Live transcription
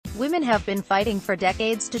Women have been fighting for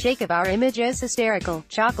decades to shake of our image as hysterical,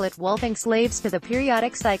 chocolate-wolfing slaves to the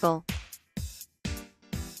periodic cycle.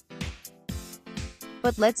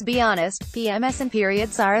 But let's be honest, PMS and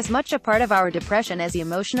periods are as much a part of our depression as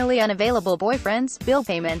emotionally unavailable boyfriends, bill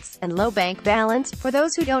payments, and low bank balance. For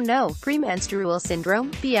those who don't know, premenstrual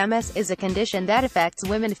syndrome, PMS, is a condition that affects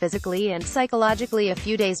women physically and psychologically a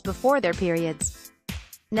few days before their periods.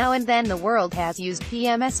 Now and then the world has used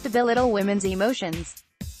PMS to belittle women's emotions.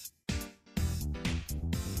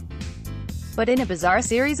 But in a bizarre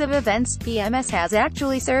series of events, PMS has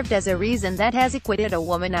actually served as a reason that has acquitted a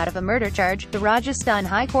woman out of a murder charge. The Rajasthan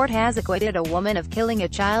High Court has acquitted a woman of killing a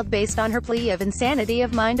child based on her plea of insanity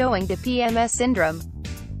of mind owing to PMS syndrome.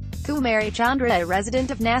 Kumari Chandra, a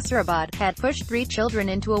resident of Nasirabad, had pushed 3 children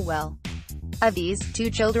into a well. Of these, 2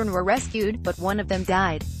 children were rescued, but one of them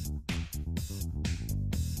died.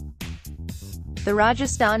 The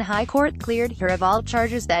Rajasthan High Court cleared her of all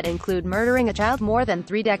charges that include murdering a child more than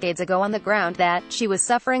 3 decades ago on the ground that she was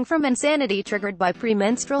suffering from insanity triggered by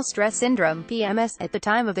premenstrual stress syndrome (PMS) at the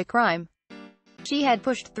time of the crime. She had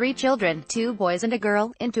pushed 3 children, 2 boys and a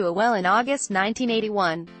girl, into a well in August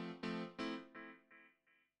 1981.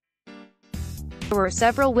 There were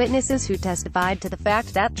several witnesses who testified to the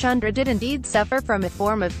fact that Chandra did indeed suffer from a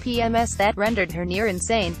form of PMS that rendered her near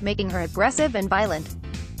insane, making her aggressive and violent.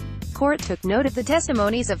 Court took note of the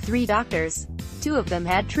testimonies of 3 doctors. 2 of them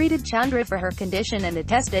had treated Chandra for her condition and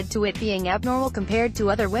attested to it being abnormal compared to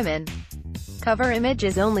other women. Cover image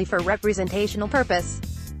is only for representational purpose.